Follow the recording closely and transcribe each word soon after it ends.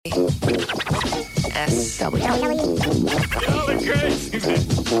CJSW.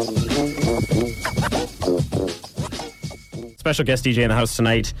 Special guest DJ in the house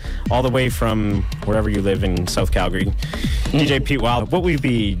tonight, all the way from wherever you live in South Calgary. DJ Pete Wild. What will you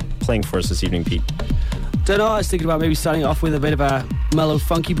be playing for us this evening, Pete? Don't know, I was thinking about maybe starting off with a bit of a mellow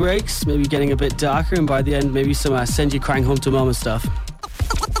funky breaks, maybe getting a bit darker, and by the end maybe some Send You Crying Home to Mama stuff.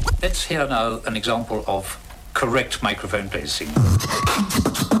 Let's hear now an example of correct microphone placing.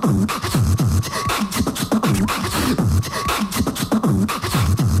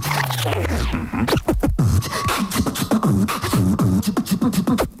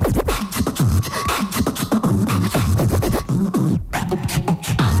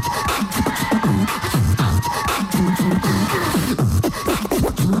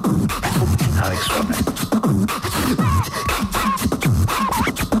 How extraordinary.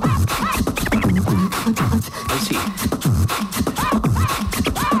 I see.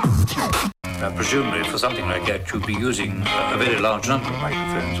 Presumably for something like that you'd be using a very large number of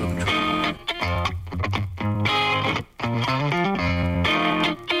microphones, wouldn't you?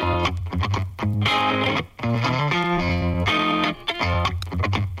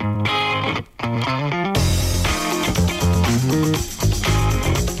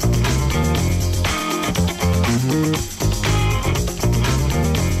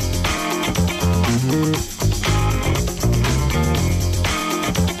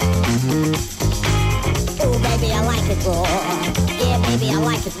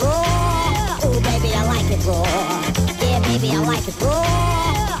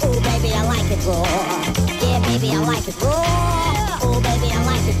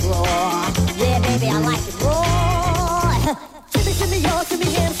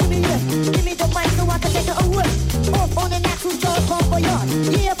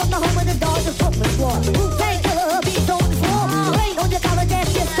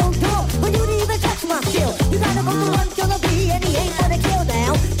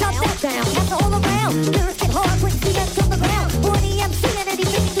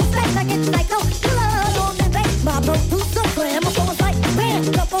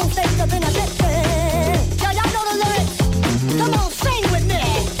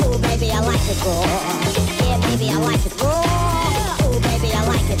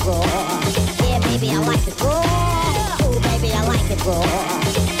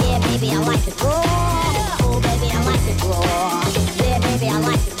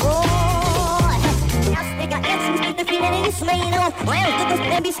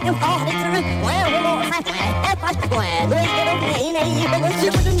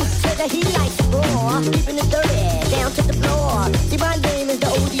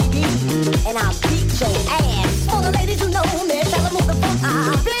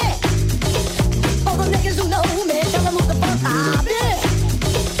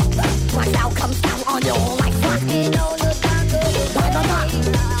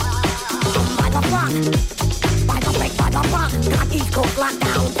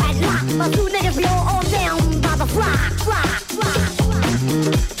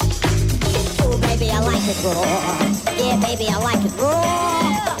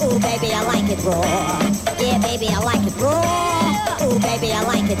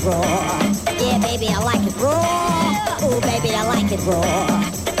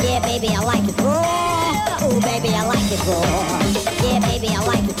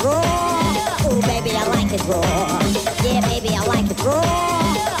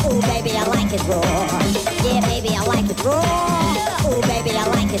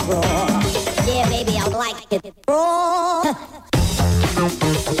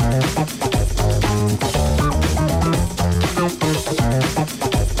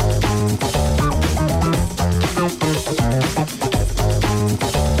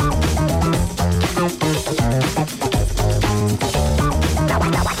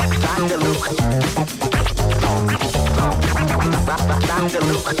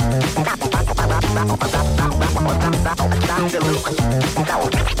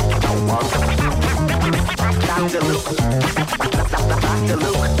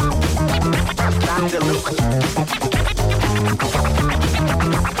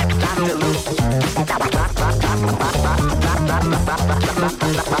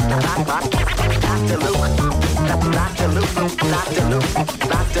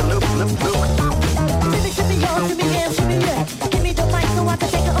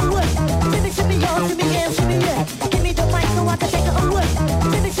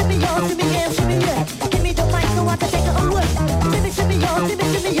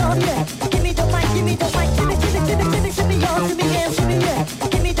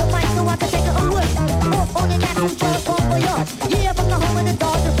 Yeah, from the home of the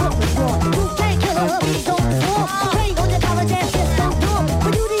dog, the Brooklyn War. Who can't kill her?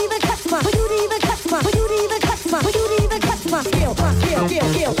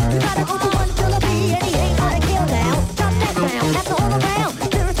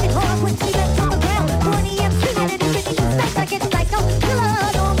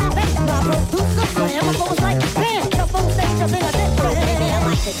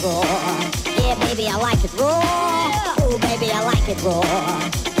 raw. Yeah, baby, I like it raw. Ooh, baby, I like it raw.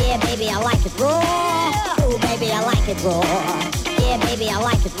 Yeah, baby, I like it raw. Ooh, baby, I like it raw. Yeah, baby, I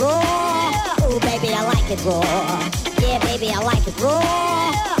like it raw. Ooh, baby, I like it raw. Yeah, baby, I like it raw.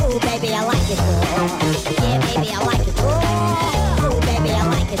 Ooh, baby, I like it raw. Yeah, baby, I like it raw. Ooh, baby, I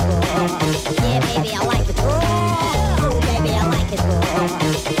like it raw. Yeah, baby, I like it raw. Ooh, baby, I like it raw.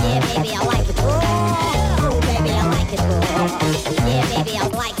 Yeah, baby, I like it raw. Ooh, baby, I like it raw. Yeah, baby, I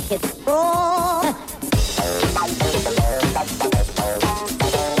like it raw.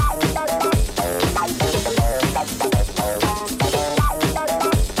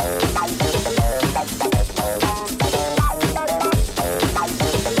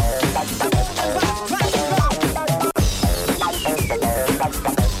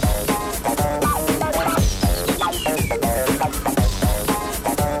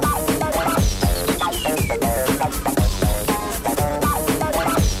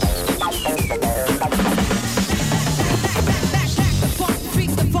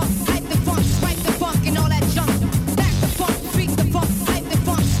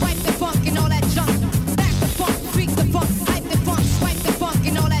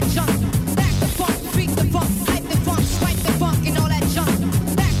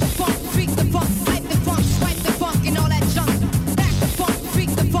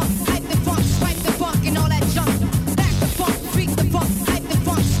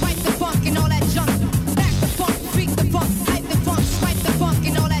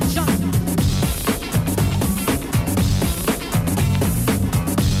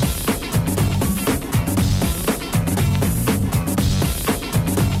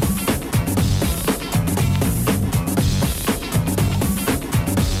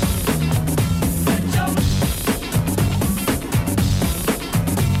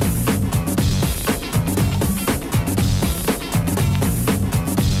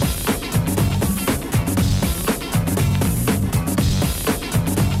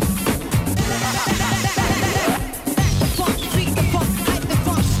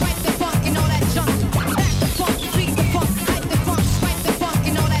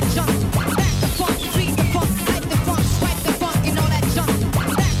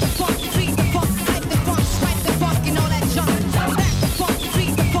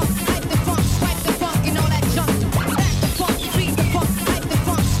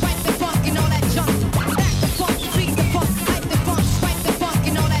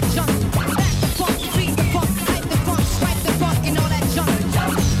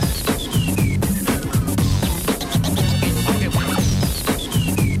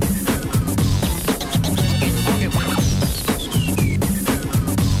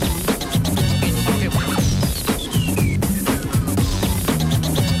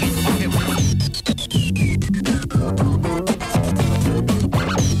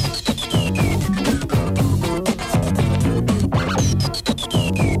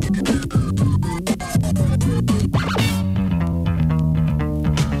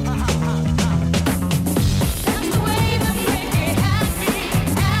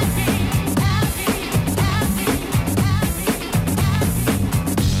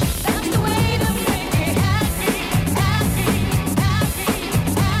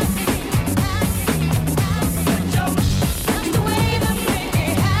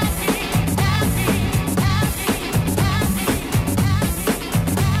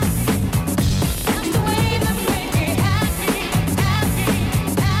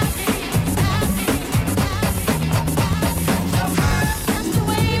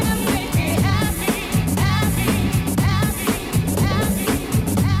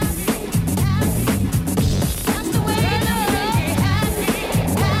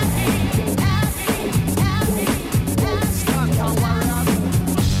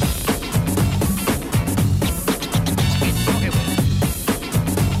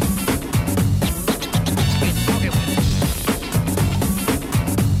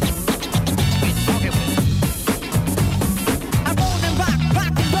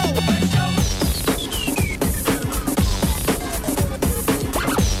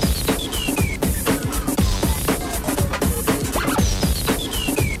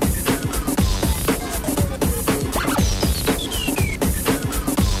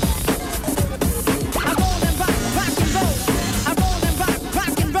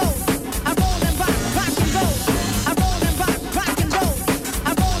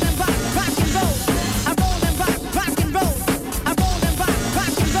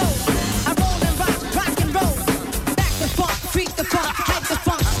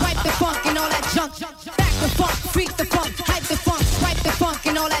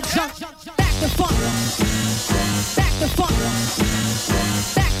 Back the funk,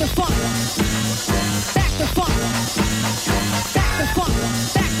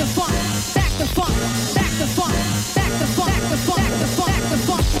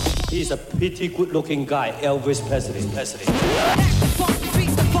 He's a pretty good-looking guy, Elvis Presley. Back the funk, freak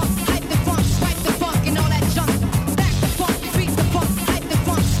the funk, hype the funk, swipe the funk, and all that junk. Back the funk, freak the funk, hype the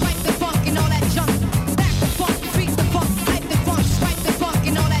funk, swipe the funk, and all that junk. Back the funk, freak the funk, hype the funk, swipe the funk,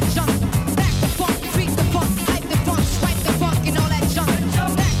 and all that junk. Back the funk, freak the funk, hype the funk, swipe the funk, and all that junk.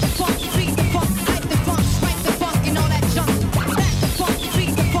 Back the funk, freak the funk, hype the funk, swipe the funk, and all that junk. Back the funk,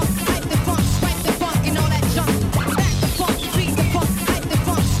 freak the funk, hype the funk, swipe the funk, and all that junk. Back the funk, freak the funk, hype the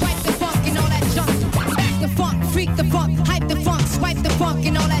funk, swipe the funk, and all that junk. Back the funk, freak the funk, hype the funk, swipe the funk,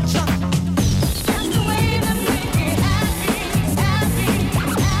 and all that junk. That's the way to make it happy, happy,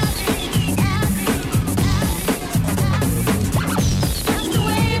 happy, happy, That's the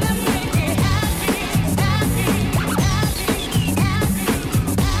way to make it happy, happy, happy, happy,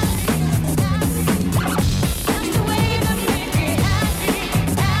 That's the way to make it happy,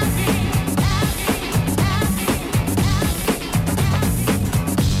 happy,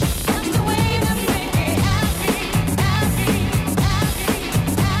 That's the way to make it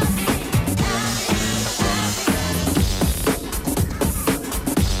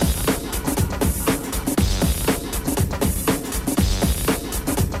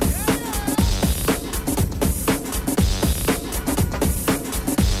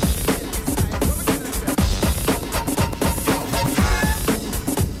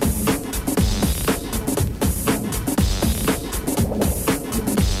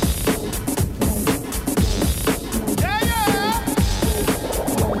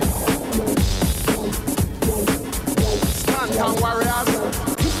Stand warriors,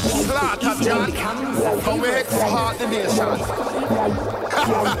 slaughter John, come we head for heart the nation.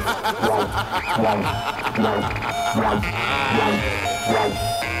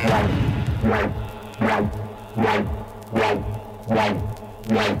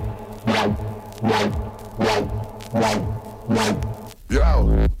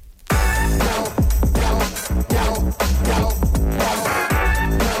 Yo.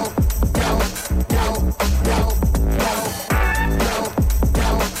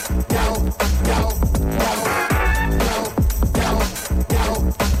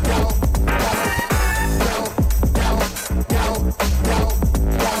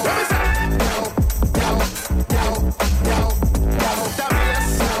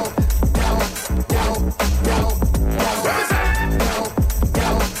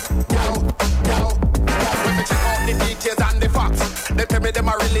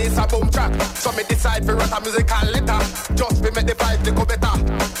 So me decide for what a musical litter. Just me make the vibe to go better.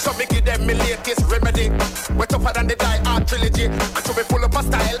 So me give them me latest remedy. We're tougher than the Die Hard trilogy. And so me full up a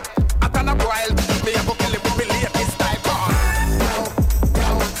style. I turn up wild. Me a go kill it with me latest style.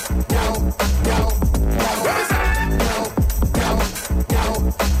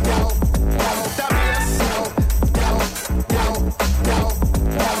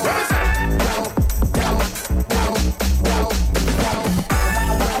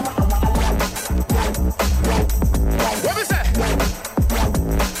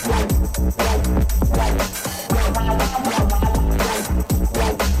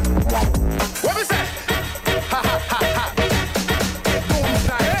 What is that?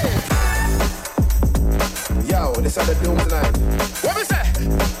 This are the doom tonight. What we say?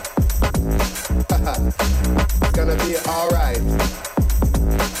 It's gonna be alright.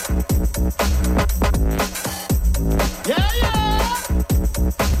 Yeah, yeah.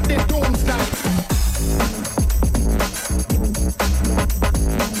 The doom tonight.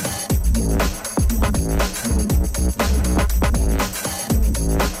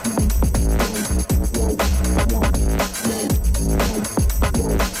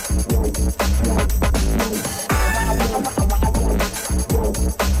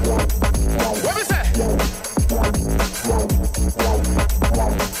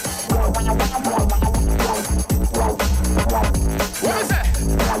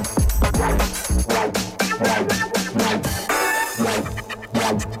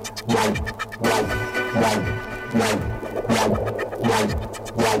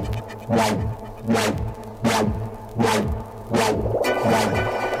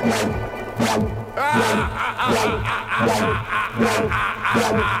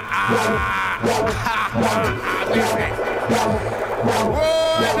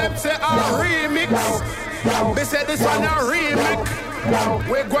 Them say a remix. They say this one a remix.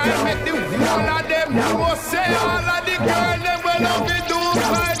 We're going to make the one of them. You must say all of the girls them will love it do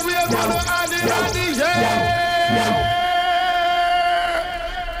right. We're going to add it on the yeah.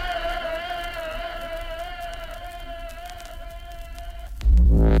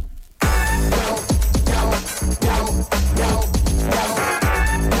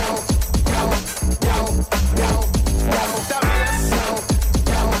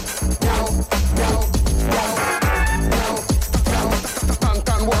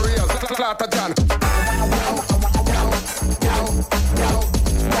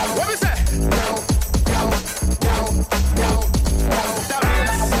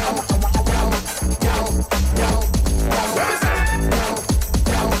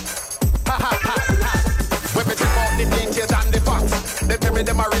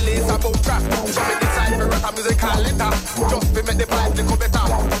 release about trap. So me decide to rap a musical letter. Just to make the vibe little better.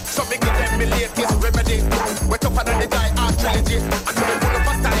 So me give them me latest remedy. We're tougher than the guy art trilogy. Until me pull up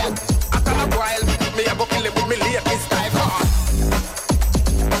a style. After a while, me a go kill it with me latest style.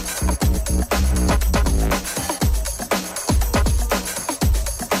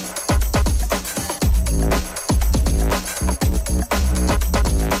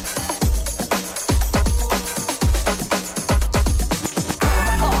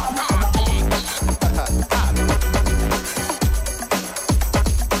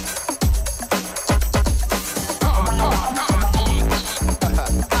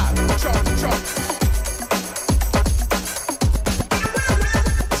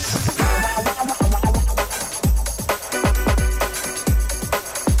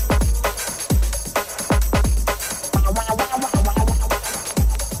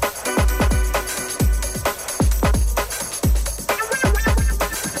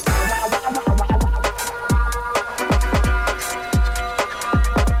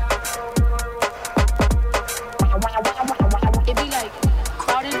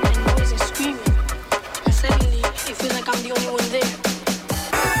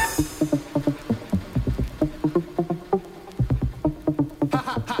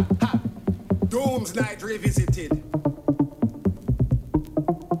 Night revisited.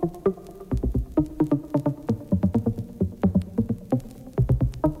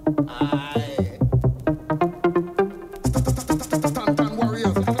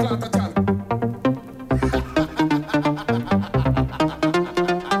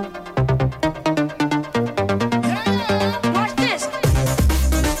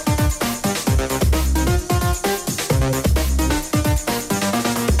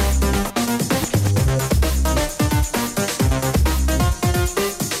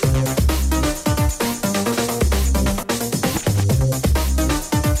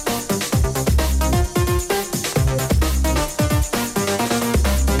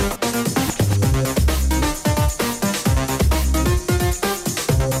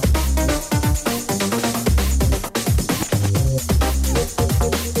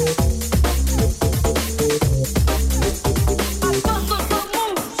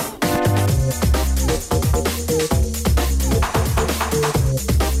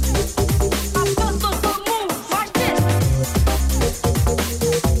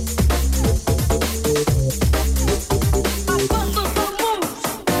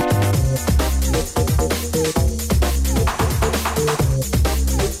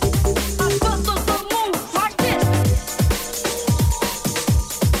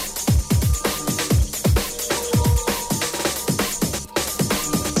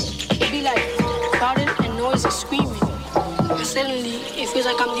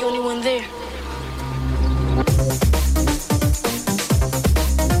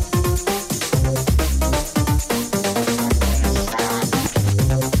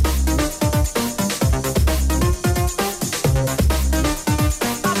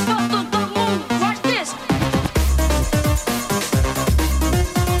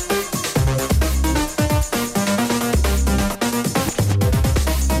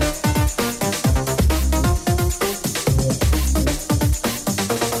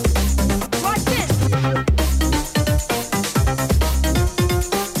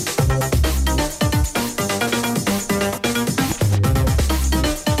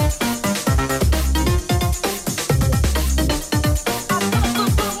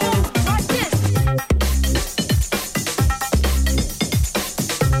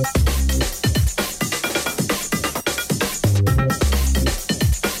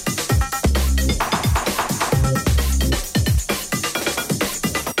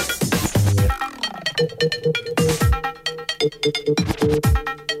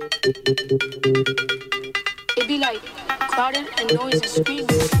 It be like crowded and noise and screaming.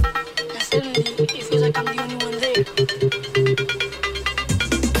 And suddenly it feels like I'm the only one there.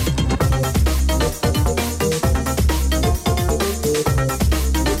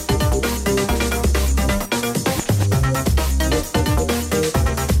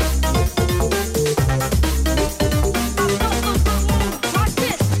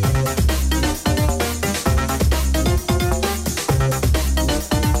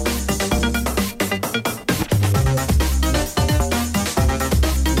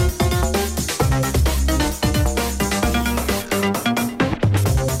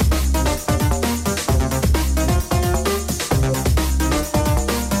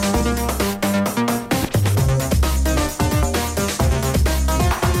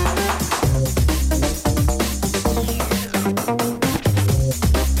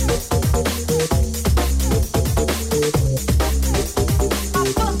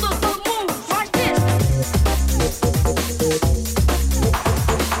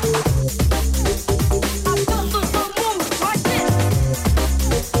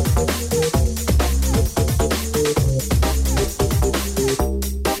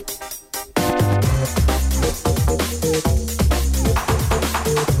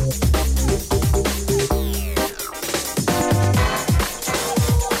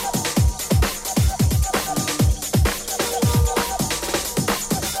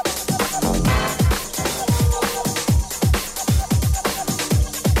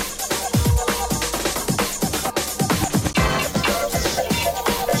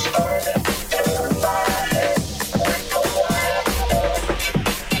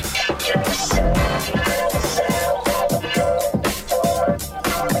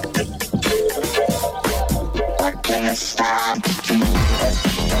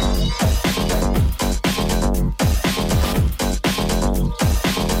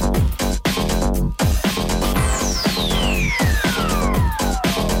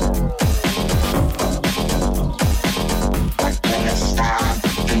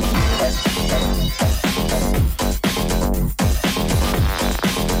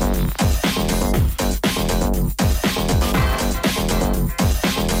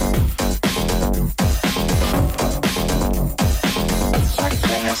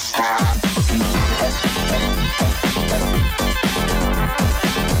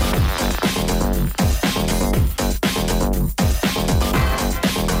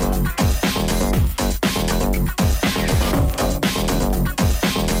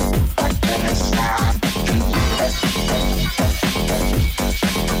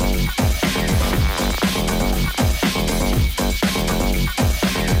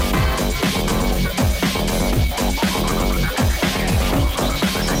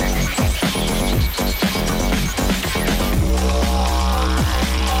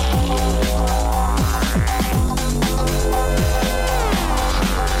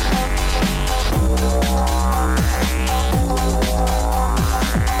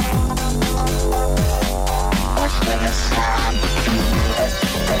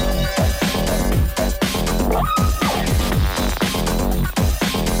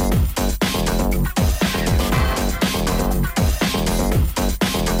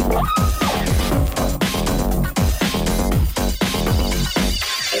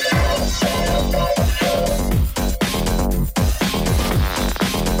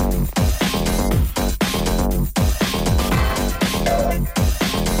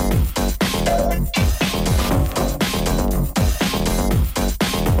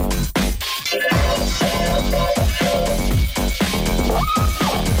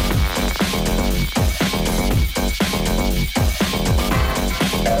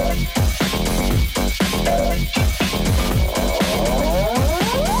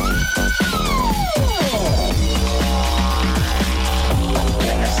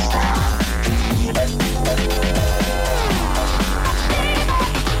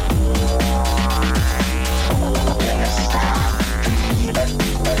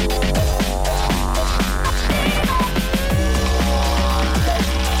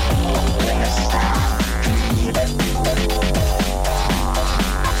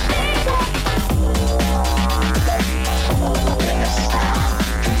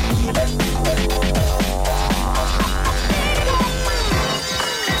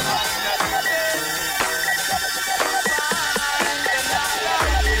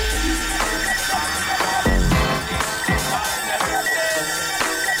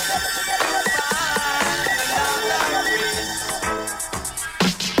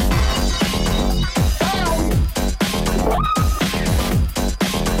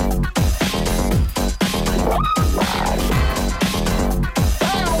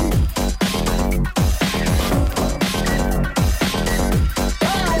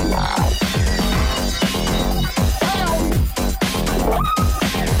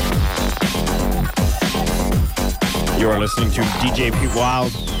 listening to DJ Pete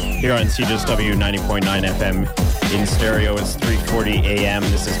Wild here on CJSW 90.9 FM in stereo. It's 3:40 a.m.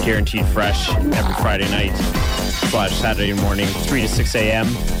 This is Guaranteed Fresh every Friday night / Saturday morning, 3 to 6 a.m.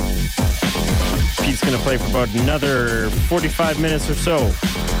 Pete's going to play for about another 45 minutes or so,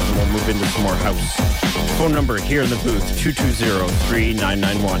 and we'll move into some more house. Phone number here in the booth,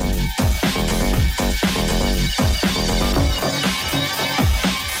 220-3991.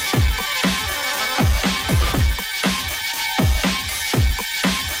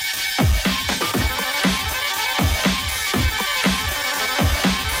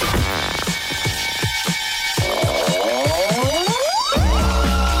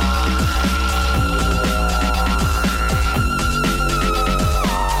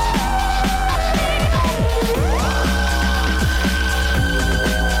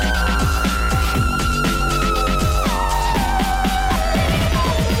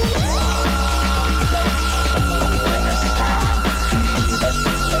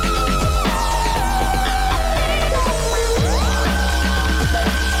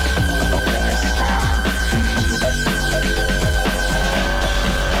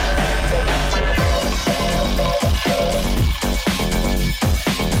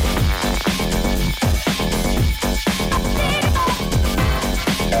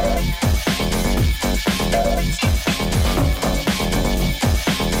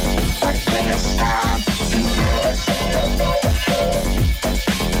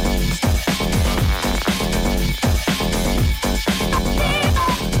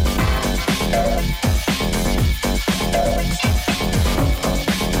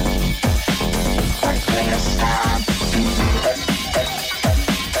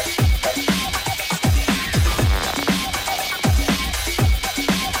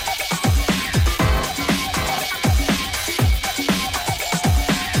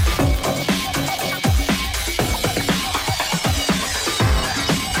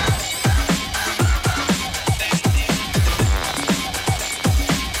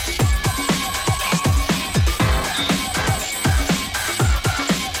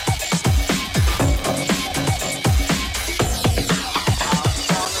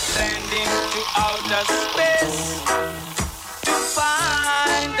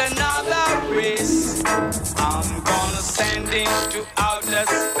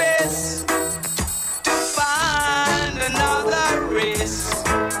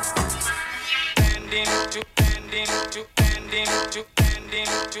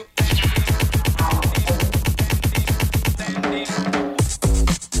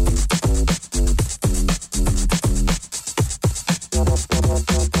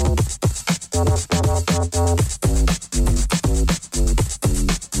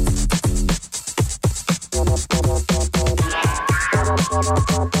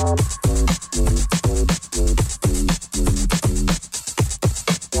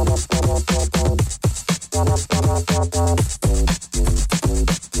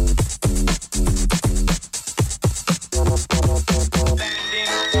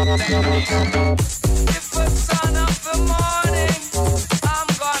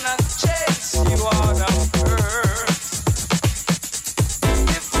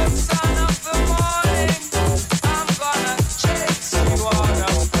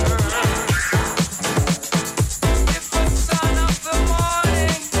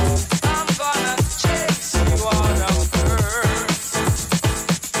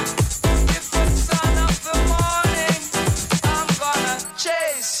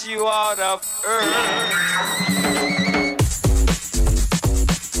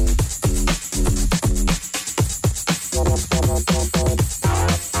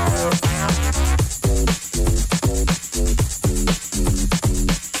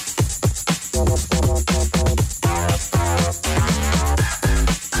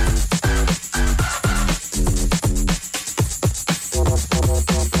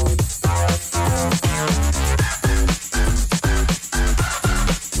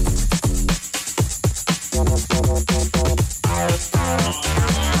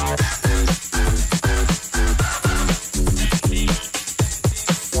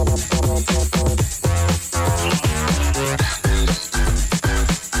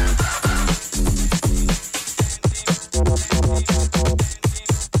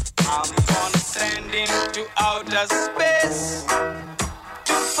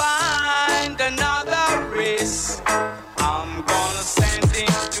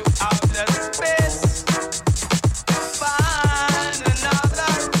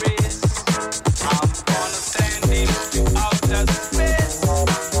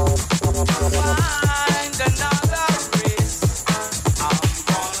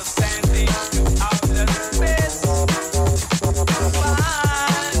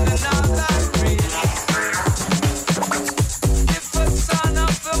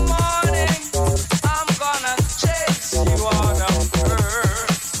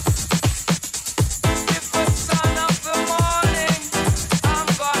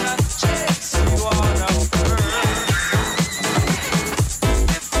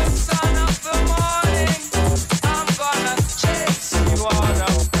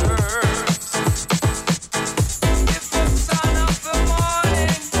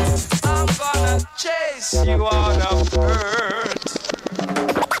 chase you out of earth.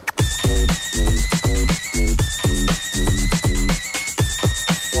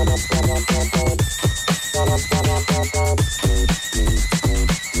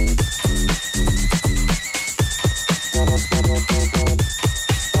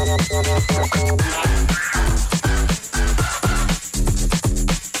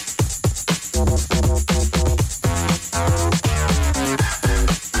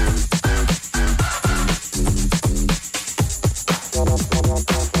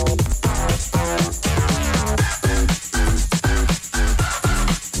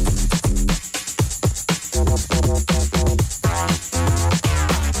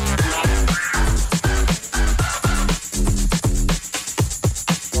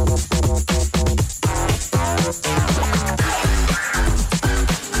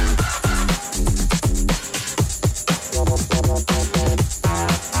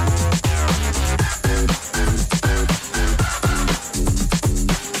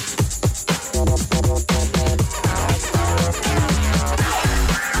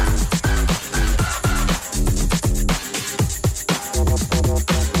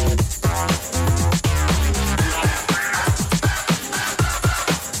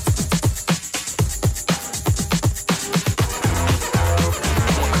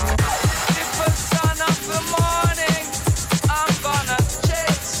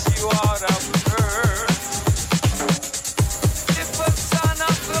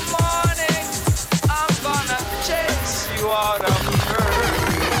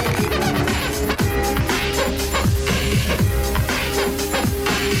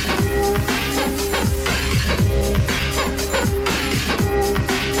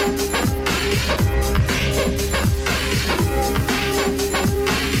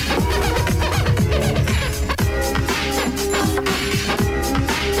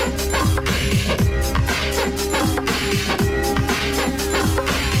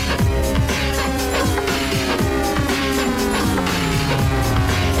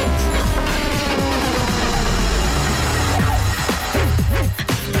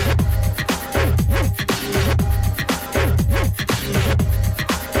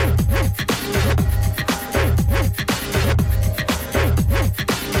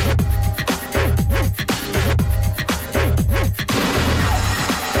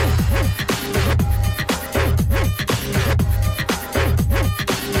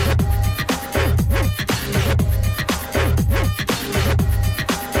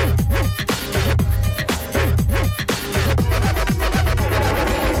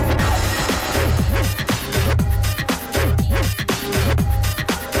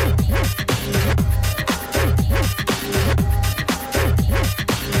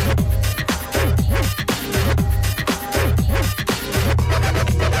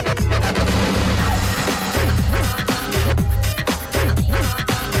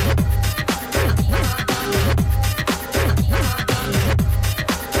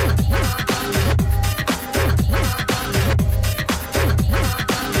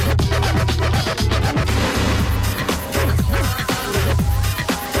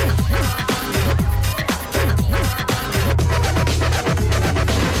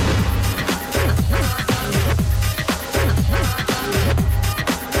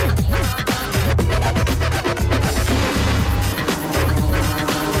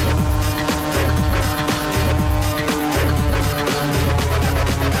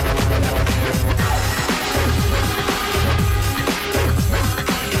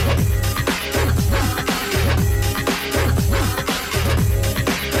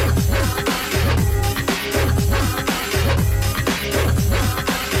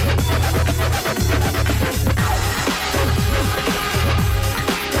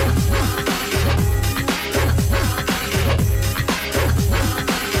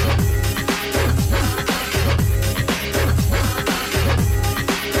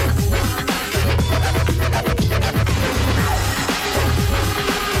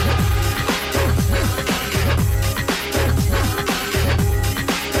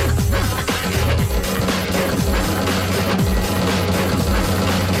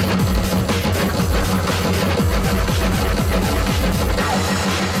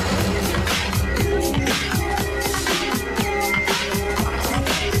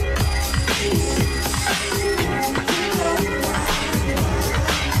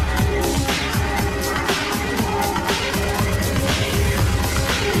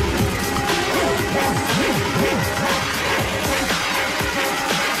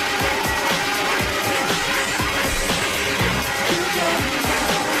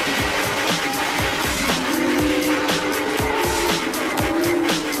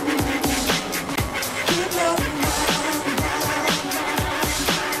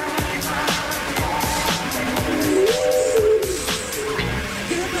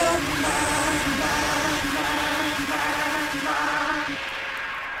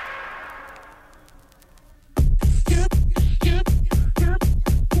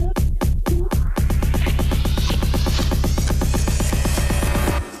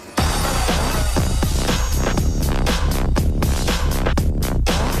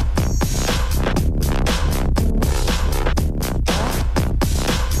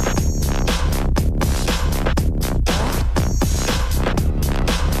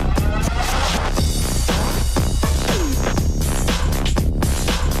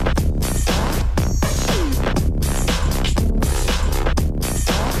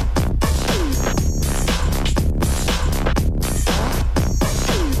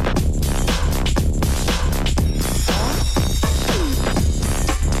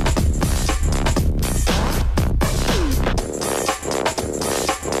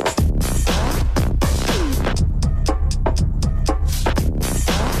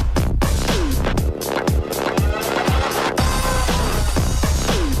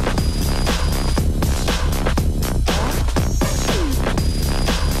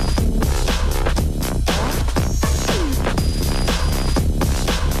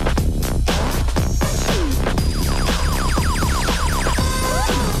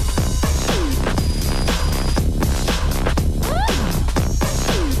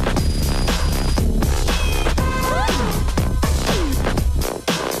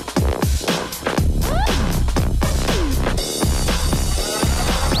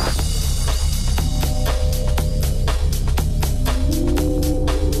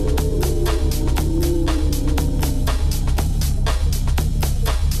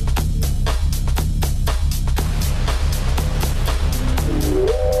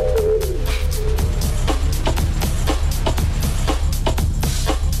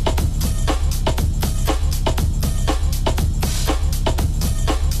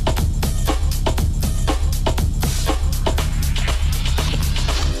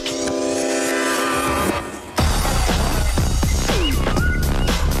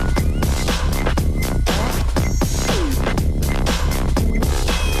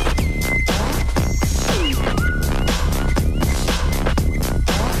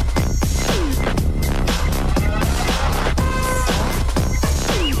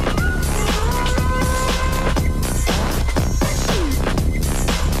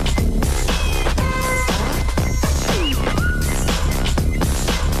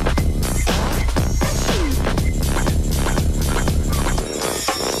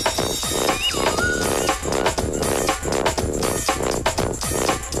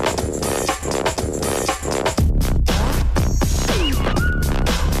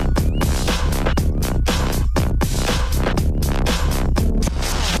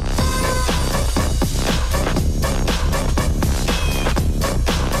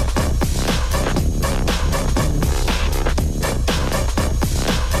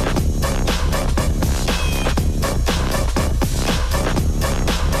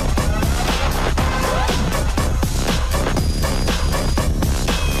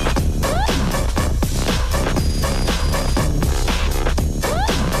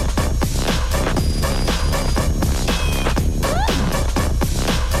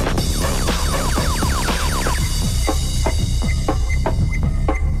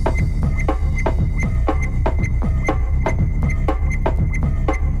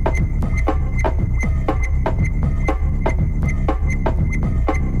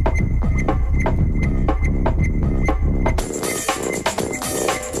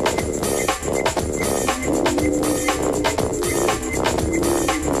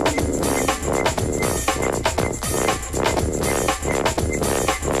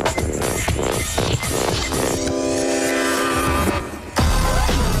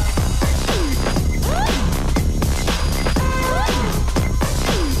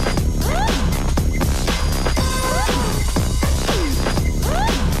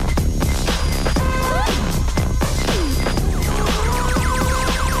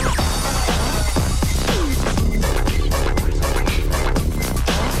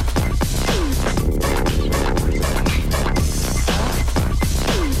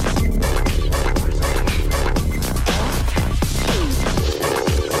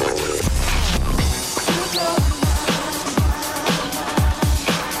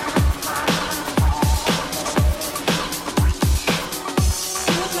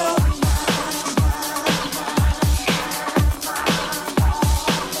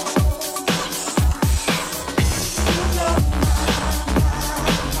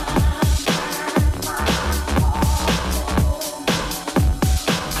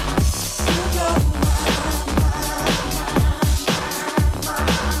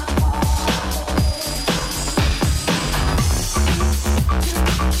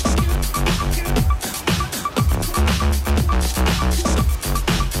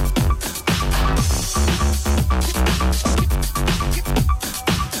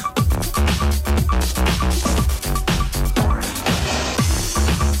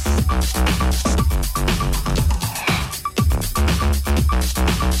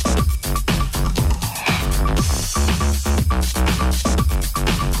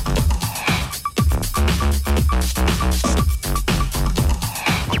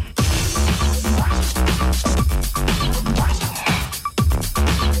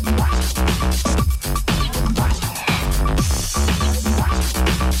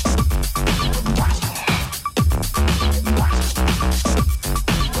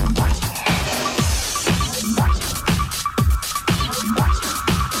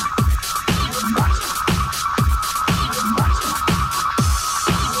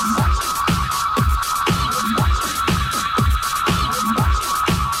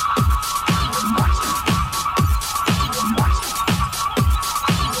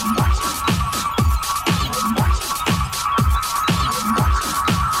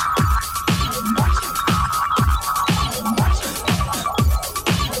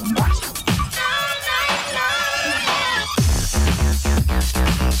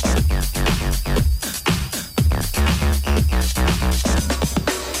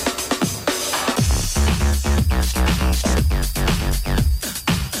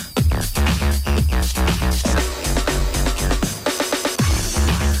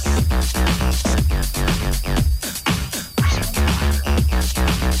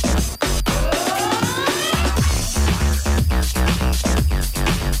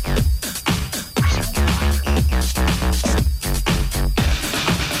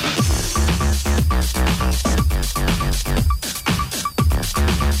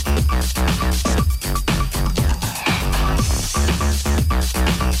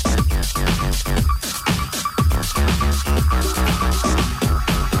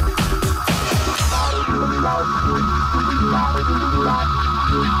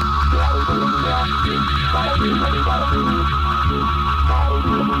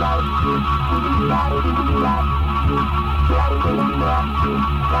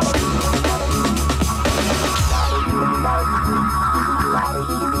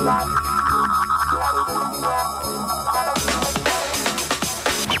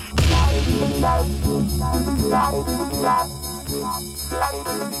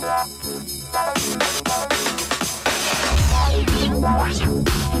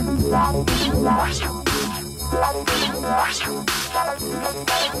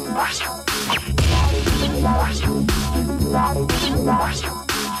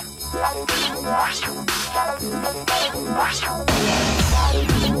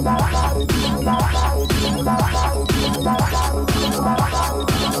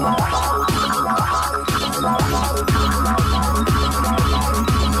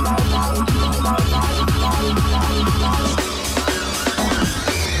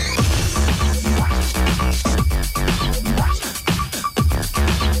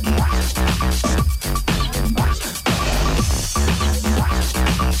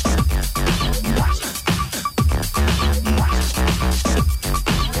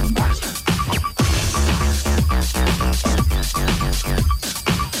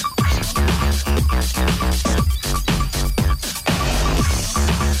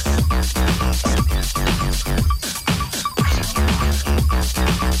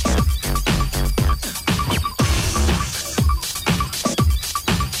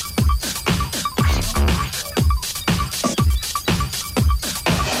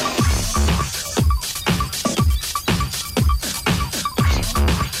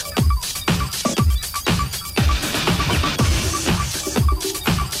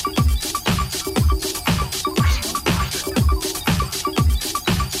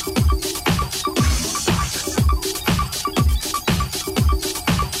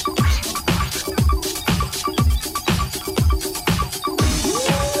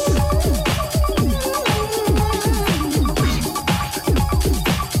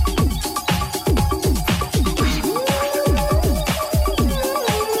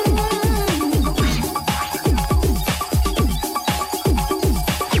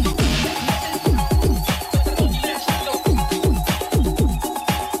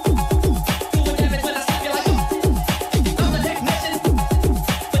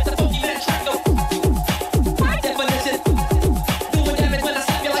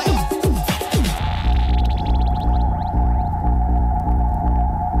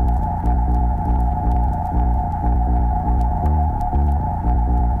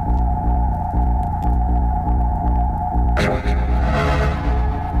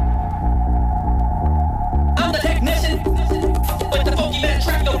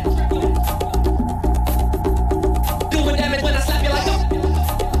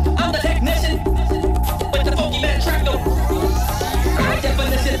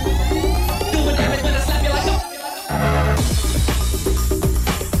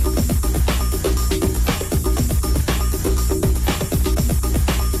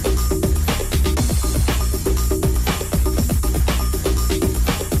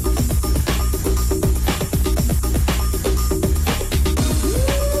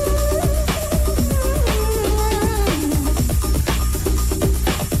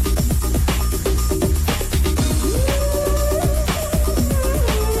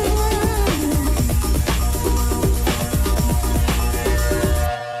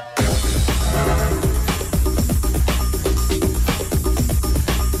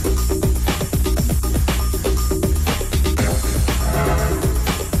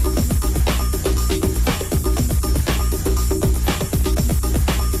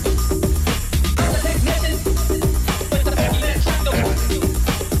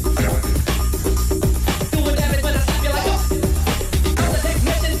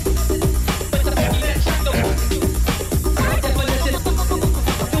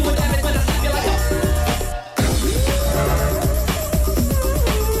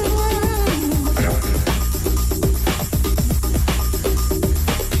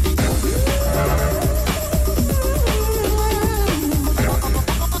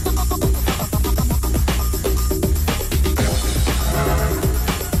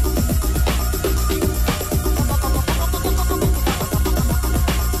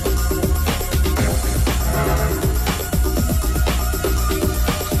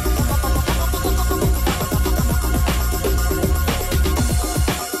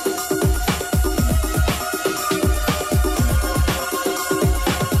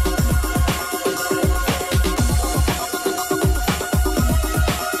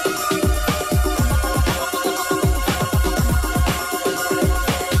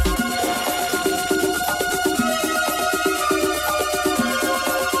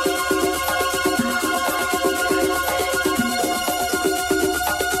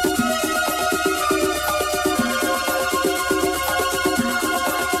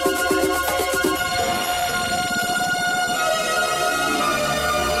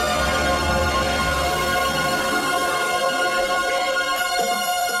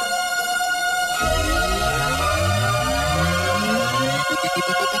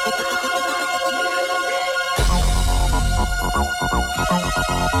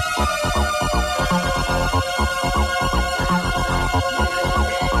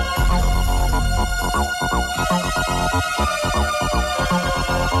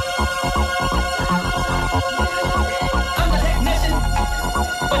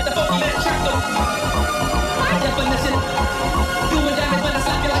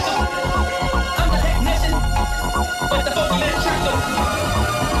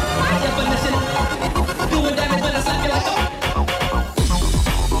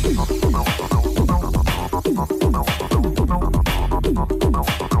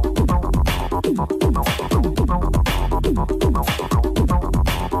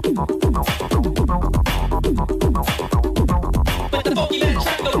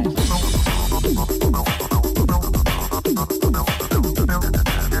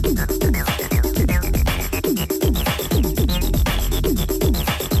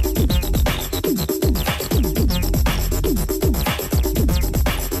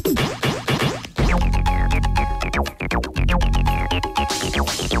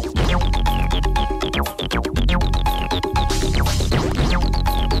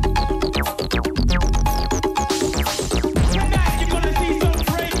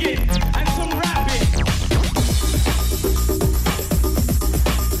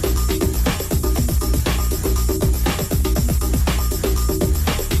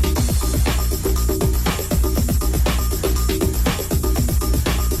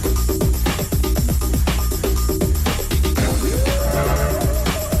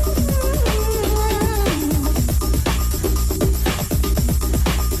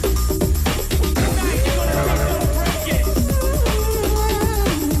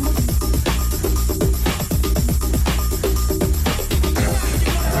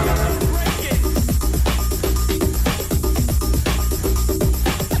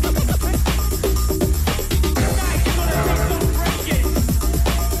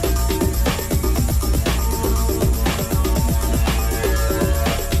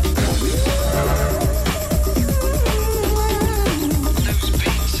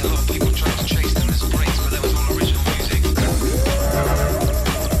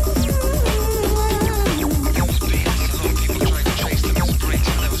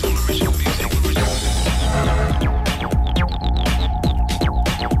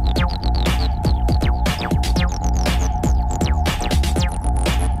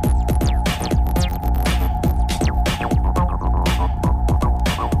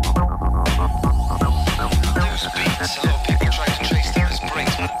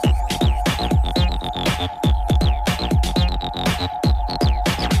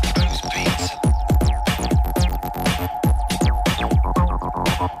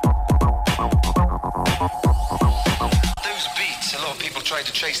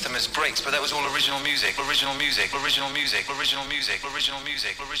 breaks, but that was all original music, original music, original music, original music, original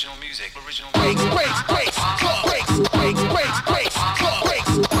music, original music, original music. Breaks, breaks, breaks, breaks, breaks, breaks, breaks, breaks,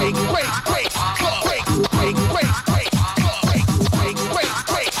 breaks, breaks, breaks, breaks, breaks, breaks, breaks.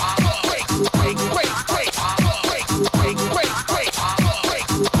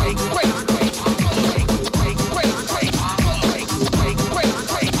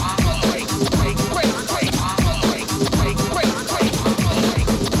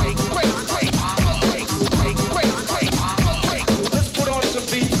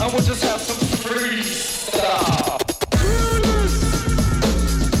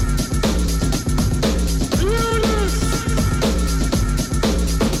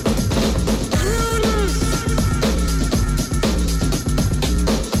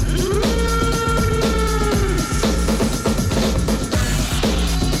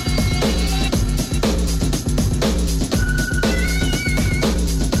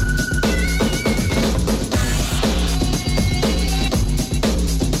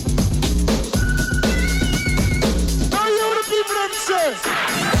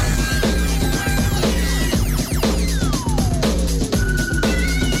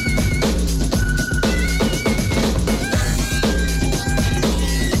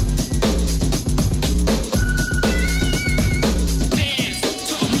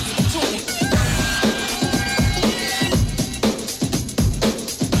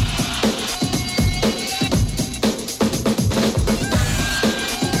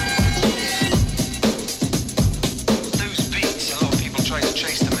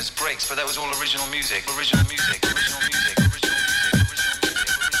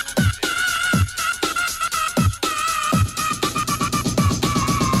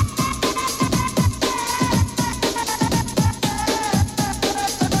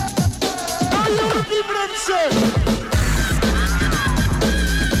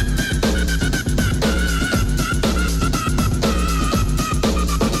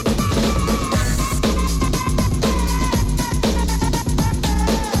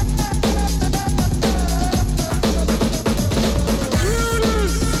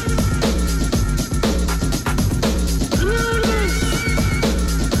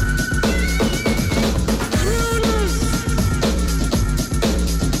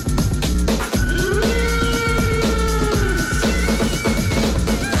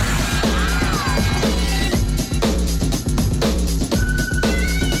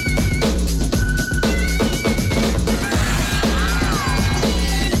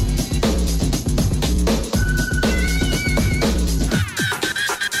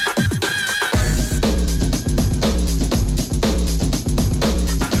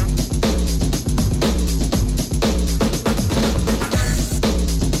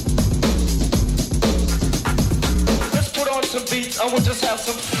 I will just have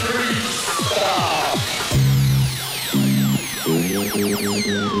some freestyle.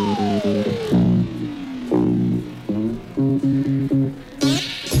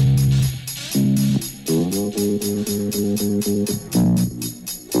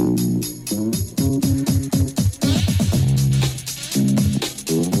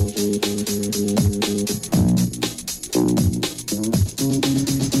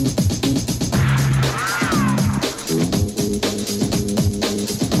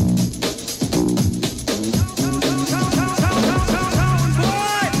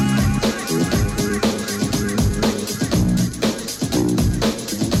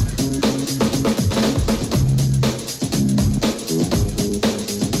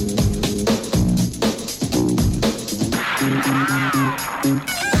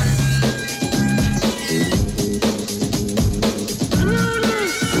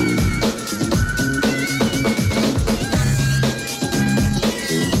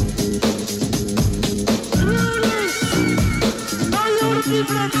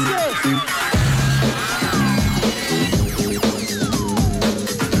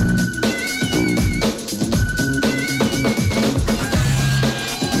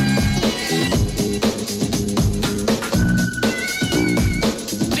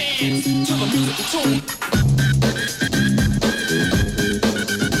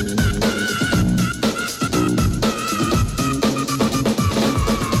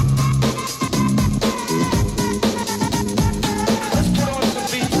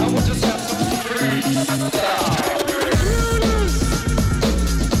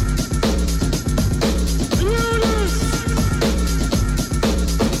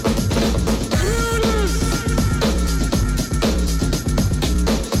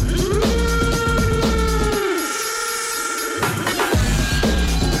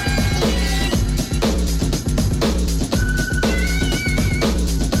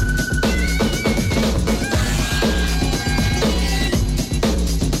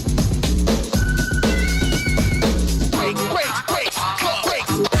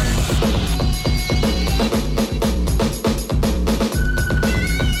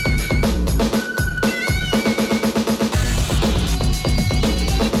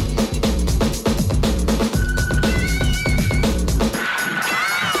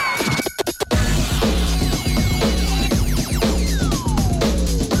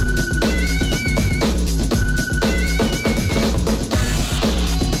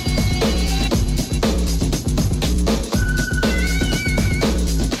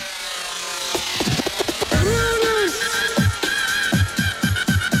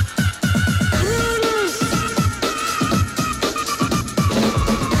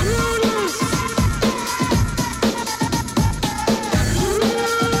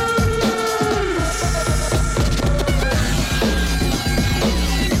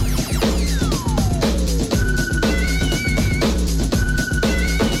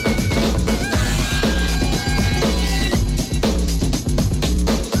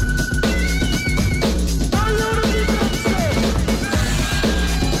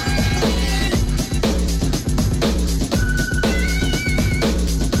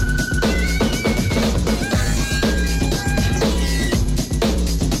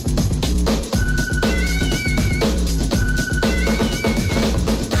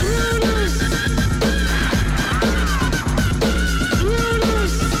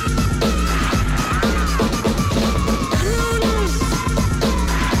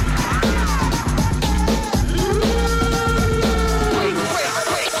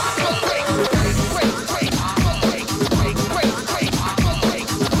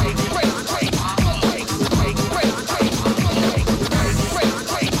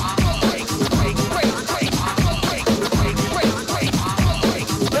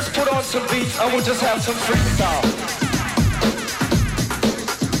 I will just have some freestyle.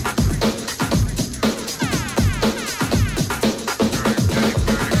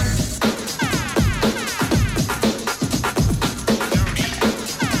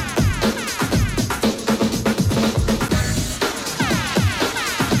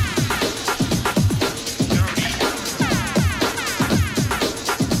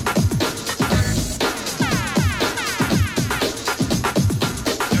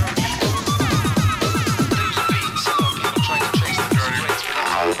 Beats.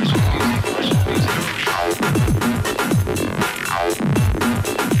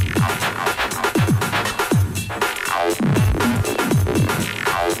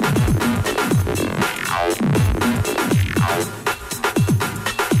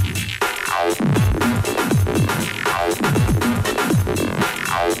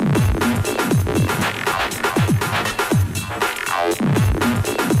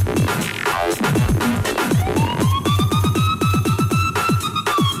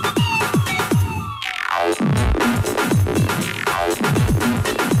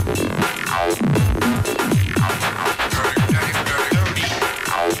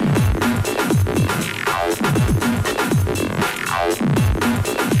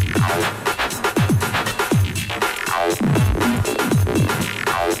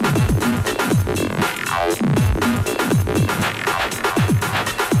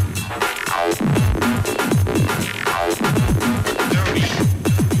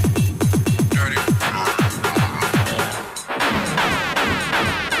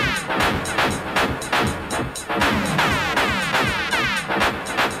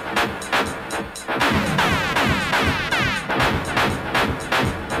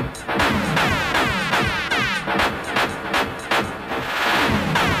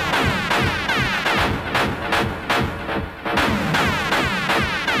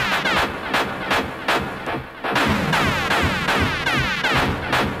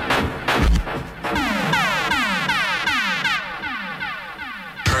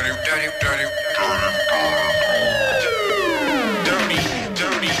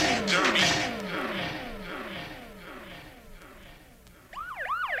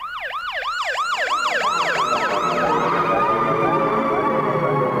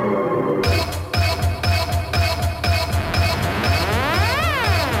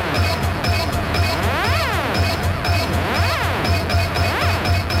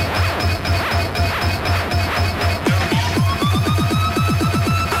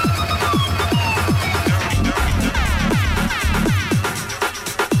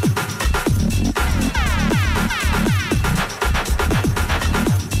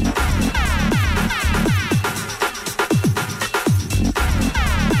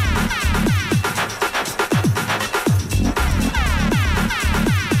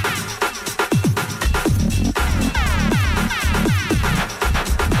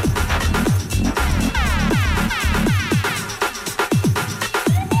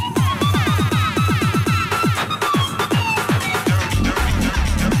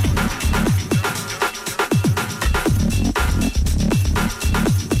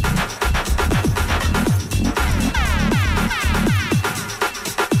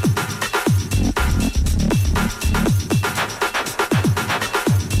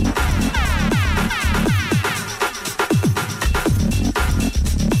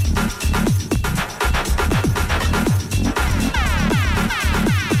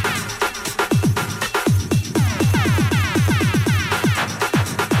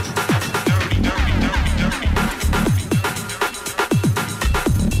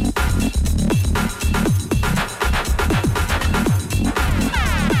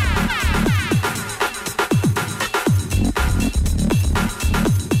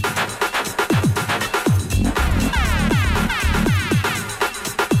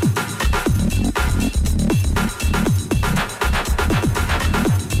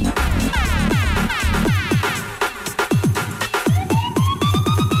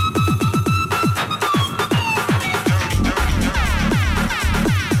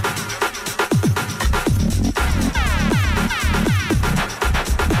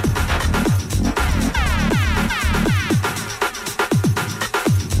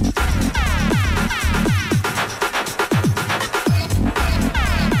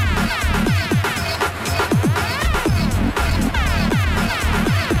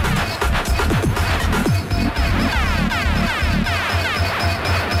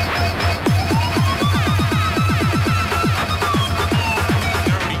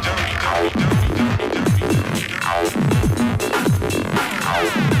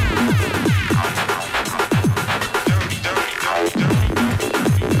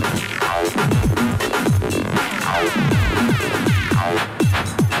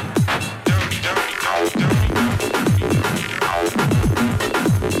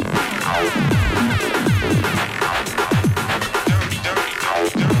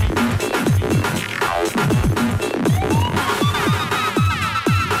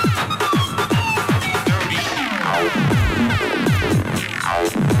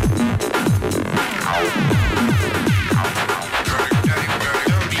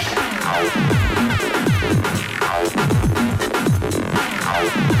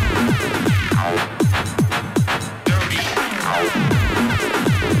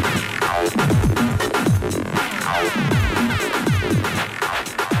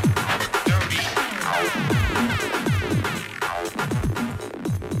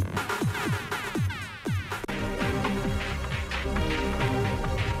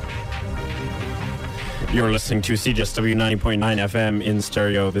 You're listening to CJSW 90.9 FM in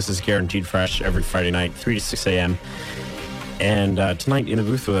stereo. This is Guaranteed Fresh every Friday night, 3 to 6 a.m. And tonight in the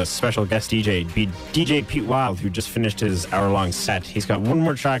booth with a special guest DJ, DJ Pete Wild, who just finished his hour-long set. He's got one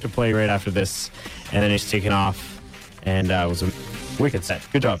more track to play right after this, and then he's taking off. And it was a wicked set.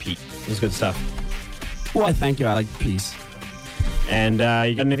 Good job, Pete. It was good stuff. Well, thank you, Alec. Please. And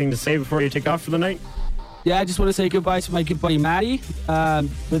you got anything to say before you take off for the night? Yeah, I just want to say goodbye to my good buddy Matty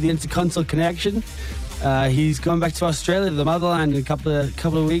with the Intercontinental Connection. He's going back to Australia, the motherland, in a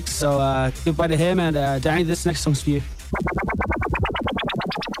couple of weeks. So goodbye to him, and Danny, this next song's for you.